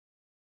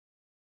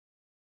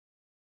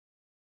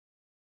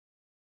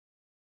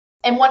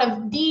And one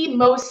of the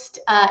most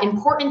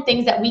important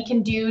things that we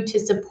can do to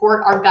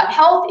support our gut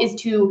health is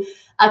to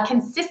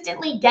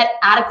consistently get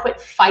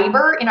adequate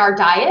fiber in our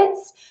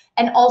diets,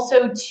 and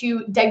also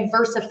to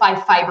diversify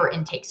fiber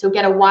intake. So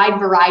get a wide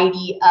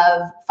variety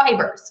of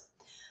fibers.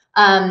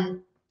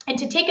 And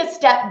to take a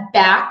step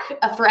back,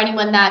 for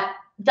anyone that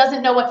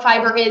doesn't know what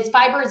fiber is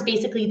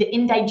basically the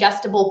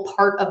indigestible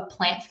part of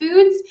plant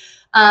foods.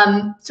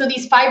 So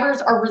these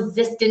fibers are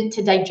resistant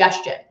to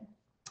digestion.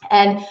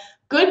 And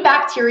good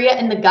bacteria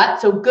in the gut,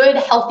 so good,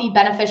 healthy,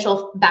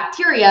 beneficial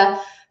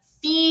bacteria,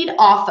 feed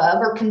off of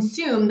or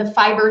consume the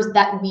fibers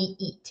that we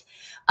eat.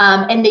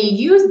 And they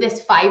use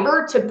this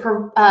fiber to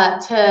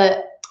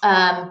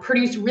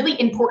produce really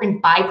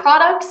important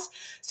byproducts.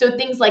 So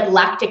things like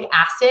lactic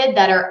acid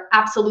that are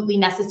absolutely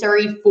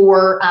necessary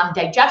for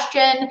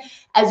digestion,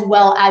 as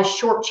well as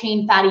short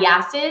chain fatty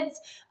acids,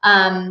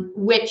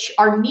 which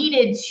are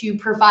needed to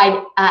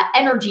provide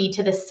energy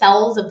to the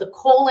cells of the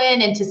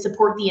colon and to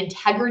support the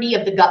integrity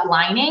of the gut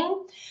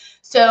lining.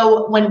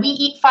 So when we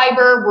eat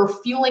fiber, we're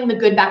fueling the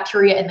good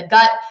bacteria in the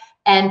gut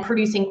and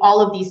producing all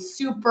of these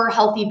super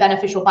healthy,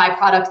 beneficial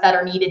byproducts that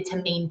are needed to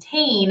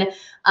maintain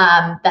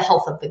the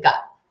health of the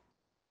gut.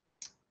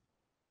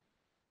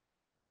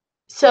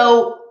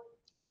 So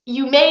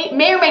you may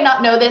or may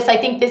not know this. I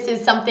think this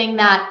is something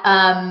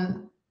that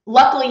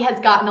luckily has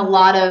gotten a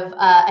lot of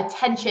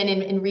attention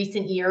in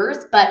recent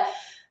years, but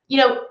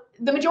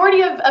the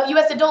majority of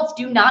US adults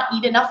do not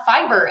eat enough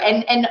fiber,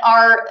 and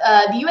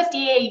the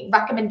USDA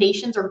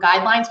recommendations or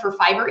guidelines for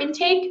fiber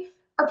intake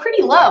are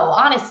pretty low,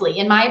 honestly,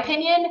 in my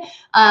opinion.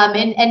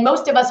 And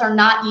most of us are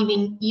not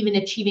even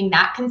achieving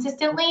that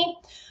consistently.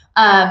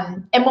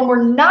 And when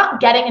we're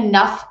not getting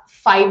enough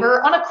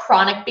fiber on a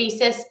chronic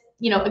basis,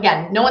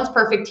 again, no one's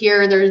perfect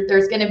here.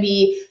 There's going to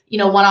be,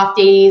 one-off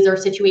days or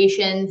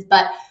situations,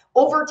 but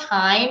over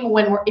time,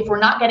 if we're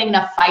not getting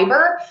enough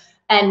fiber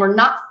and we're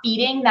not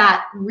feeding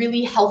that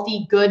really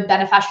healthy, good,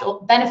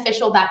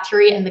 beneficial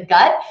bacteria in the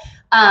gut,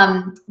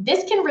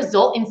 this can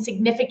result in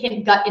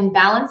significant gut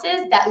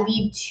imbalances that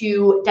lead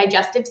to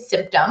digestive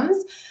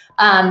symptoms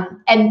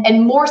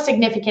and more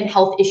significant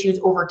health issues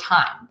over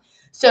time.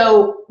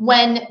 So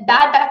when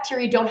bad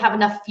bacteria don't have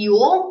enough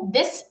fuel,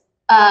 this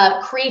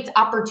creates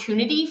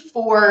opportunity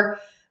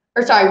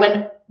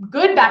when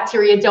good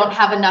bacteria don't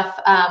have enough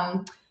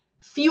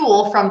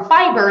fuel from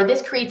fiber,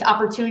 this creates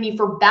opportunity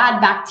for bad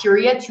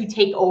bacteria to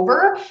take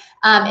over.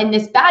 And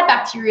this bad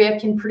bacteria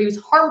can produce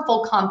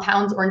harmful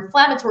compounds or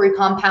inflammatory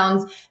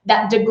compounds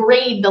that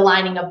degrade the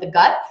lining of the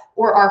gut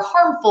or are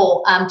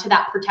harmful to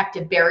that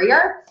protective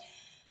barrier.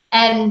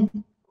 And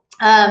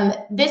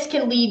this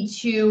can lead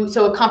to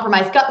a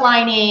compromised gut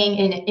lining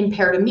and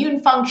impaired immune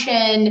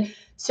function.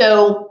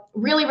 So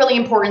really, really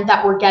important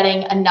that we're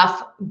getting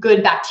enough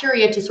good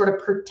bacteria to sort of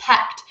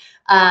protect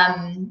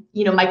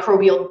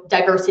microbial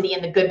diversity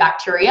in the good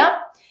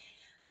bacteria.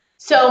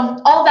 So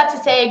all of that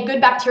to say,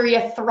 good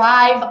bacteria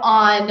thrive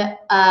on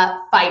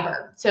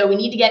fiber. So we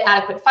need to get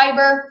adequate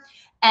fiber,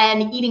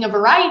 and eating a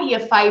variety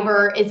of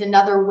fiber is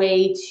another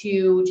way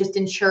to just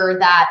ensure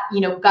that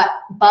gut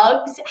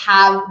bugs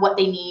have what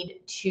they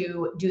need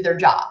to do their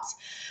jobs.